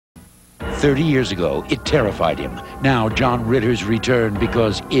30 years ago, it terrified him. Now, John Ritter's returned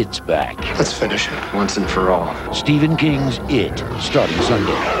because it's back. Let's finish it once and for all. Stephen King's It, starting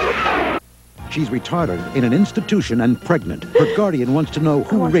Sunday. She's retarded in an institution and pregnant. Her guardian wants to know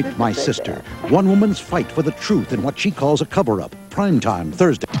who raped my sister. One woman's fight for the truth in what she calls a cover-up. Primetime,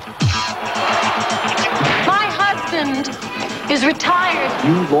 Thursday. My husband is retired.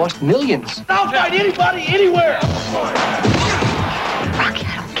 You lost millions. I'll fight anybody, anywhere. Rocky,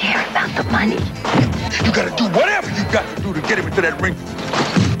 I don't care about the money. You gotta do whatever you got to do to get him into that ring.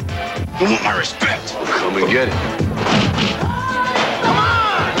 You want my respect? Come and get it. Come on!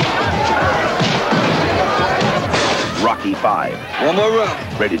 Rocky 5. One more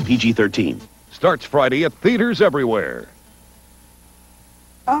round. Rated PG-13. Starts Friday at theaters everywhere.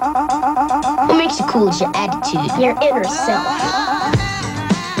 What makes you cool is your attitude, your inner self.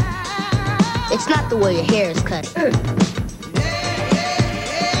 It's not the way your hair is cut.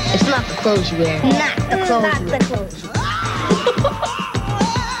 It's not the clothes you wear. Not the clothes you wear.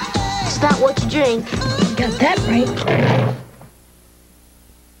 It's not what you drink. You got that right.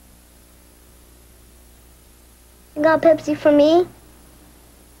 You got Pepsi for me?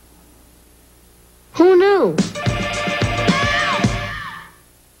 Who knew?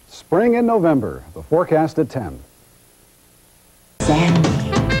 Spring in November, the forecast at 10.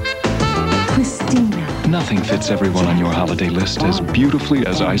 Nothing fits everyone on your holiday list as beautifully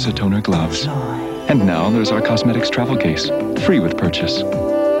as Isotoner gloves. And now there's our cosmetics travel case, free with purchase.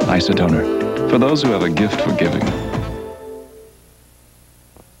 Isotoner, for those who have a gift for giving.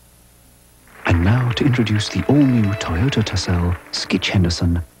 And now to introduce the all-new Toyota Tercel, Skitch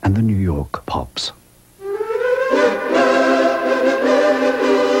Henderson, and the New York Pops.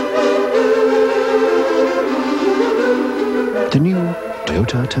 The new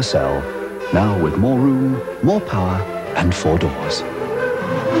Toyota Tercel, now with more room, more power, and 4 doors.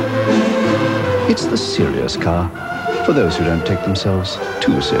 It's the serious car for those who don't take themselves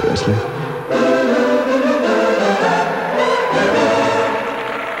too seriously.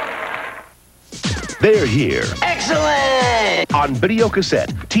 They're here. Excellent! On video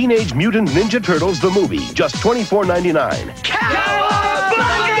cassette, Teenage Mutant Ninja Turtles the movie, just $24.99.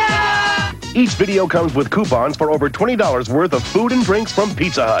 Cowabunga! Each video comes with coupons for over $20 worth of food and drinks from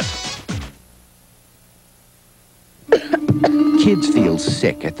Pizza Hut. Kids feel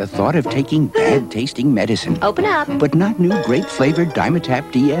sick at the thought of taking bad-tasting medicine. Open up. But not new grape-flavored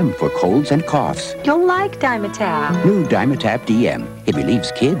Dimetap DM for colds and coughs. You'll like Dimetap. New Dimetap DM. It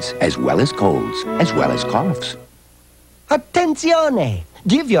relieves kids as well as colds, as well as coughs. Attenzione!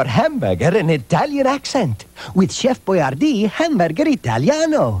 Give your hamburger an Italian accent with Chef Boyardee Hamburger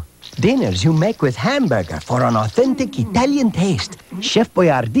Italiano. Dinners you make with hamburger for an authentic Italian taste. Chef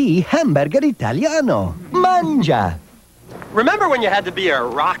Boyardee Hamburger Italiano. Mangia! Remember when you had to be a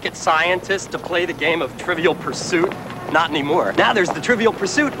rocket scientist to play the game of Trivial Pursuit? Not anymore. Now there's the Trivial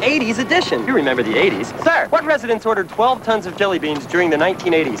Pursuit 80s edition. You remember the 80s. Sir, what residents ordered 12 tons of jelly beans during the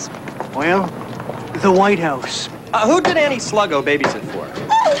 1980s? Well, the White House. Who did Annie Sluggo babysit for?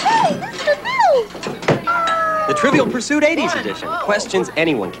 Oh, hey, Mr. Bill! The Trivial Pursuit 80s edition. Questions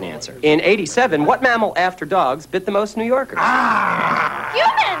anyone can answer. In 87, what mammal after dogs bit the most New Yorkers?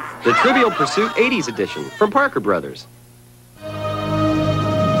 Humans! The Trivial Pursuit 80s edition from Parker Brothers.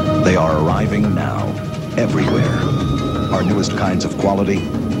 They are arriving now, everywhere. Our newest kinds of quality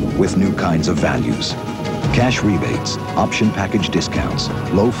with new kinds of values. Cash rebates, option package discounts,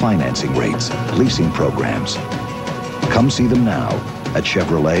 low financing rates, leasing programs. Come see them now at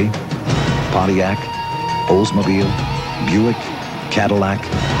Chevrolet, Pontiac, Oldsmobile, Buick, Cadillac,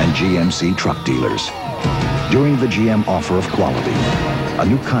 and GMC truck dealers. During the GM offer of quality, a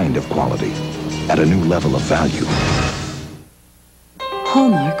new kind of quality at a new level of value.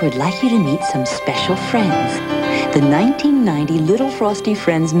 Hallmark would like you to meet some special friends. The 1990 Little Frosty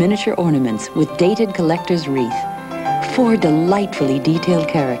Friends miniature ornaments with dated collector's wreath. 4 delightfully detailed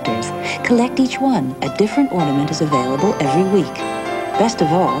characters. Collect each one. A different ornament is available every week. Best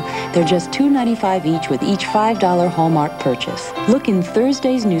of all, they're just $2.95 each with each $5 Hallmark purchase. Look in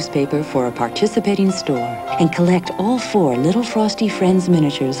Thursday's newspaper for a participating store and collect all 4 Little Frosty Friends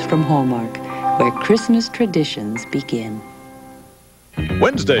miniatures from Hallmark, where Christmas traditions begin.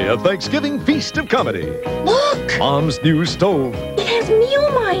 Wednesday, a Thanksgiving feast of comedy. Look! Mom's new stove. It has Meal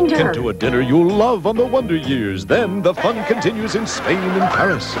Minder. Into a dinner you'll love on the Wonder Years. Then the fun continues in Spain and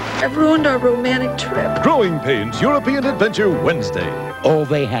Paris. I've ruined our romantic trip. Growing Pains European Adventure Wednesday. All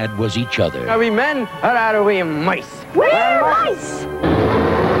they had was each other. Are we men or are we mice? We're mice!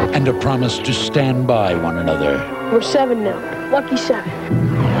 And a promise to stand by one another. We're 7 now. Lucky 7.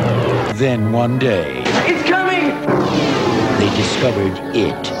 Then one day, It's coming! they discovered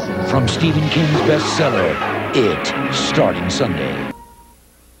It. From Stephen King's bestseller, It, starting Sunday.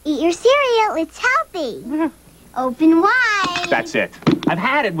 Eat your cereal, it's healthy. Open wide. That's it. I've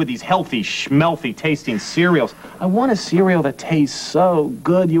had it with these healthy, schmelthy tasting cereals. I want a cereal that tastes so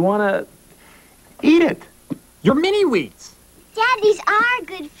good. You want to eat it. Your mini wheats. Dad, these are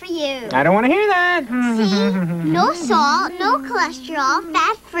good for you. I don't want to hear that. See? No salt, no cholesterol,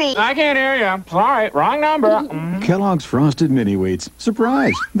 fat-free. I can't hear you. Sorry, wrong number. Kellogg's Frosted Mini Wheats.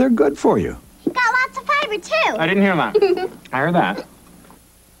 Surprise! They're good for you. Got lots of fiber, too. I didn't hear that. I heard that.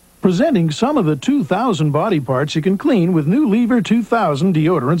 Presenting some of the 2,000 body parts you can clean with new Lever 2000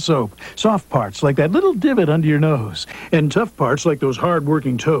 deodorant soap. Soft parts like that little divot under your nose, and tough parts like those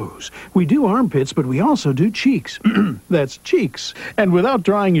hard-working toes. We do armpits, but we also do cheeks. That's cheeks. And without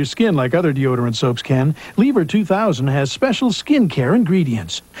drying your skin like other deodorant soaps can, Lever 2000 has special skincare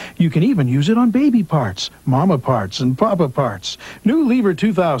ingredients. You can even use it on baby parts, mama parts, and papa parts. New Lever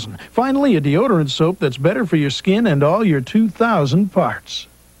 2000. Finally, a deodorant soap that's better for your skin and all your 2,000 parts.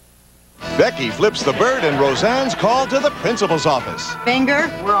 Becky flips the bird and Roseanne's called to the principal's office. Finger?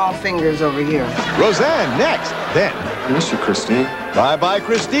 We're all fingers over here. Roseanne next, then. I miss you, Christine. Bye-bye,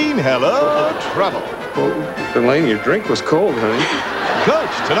 Christine. Hello, trouble. Oh, Elaine, your drink was cold, honey.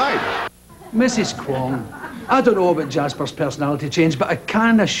 Coach, tonight. Mrs. Kwong, I don't know about Jasper's personality change, but I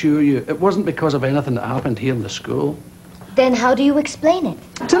can assure you it wasn't because of anything that happened here in the school. Then how do you explain it?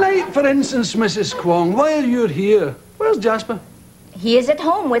 Tonight, for instance, Mrs. Kwong, while you're here, where's Jasper? He is at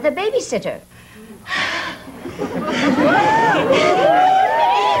home with a babysitter.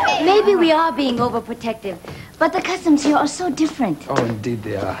 Maybe we are being overprotective, but the customs here are so different. Oh, indeed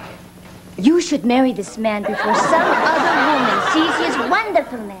they are. You should marry this man before some other woman sees his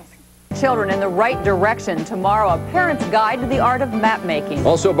wonderfulness. Children in the right direction. Tomorrow, a parent's guide to the art of map making.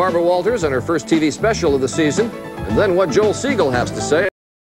 Also, Barbara Walters and her first TV special of the season. And then what Joel Siegel has to say.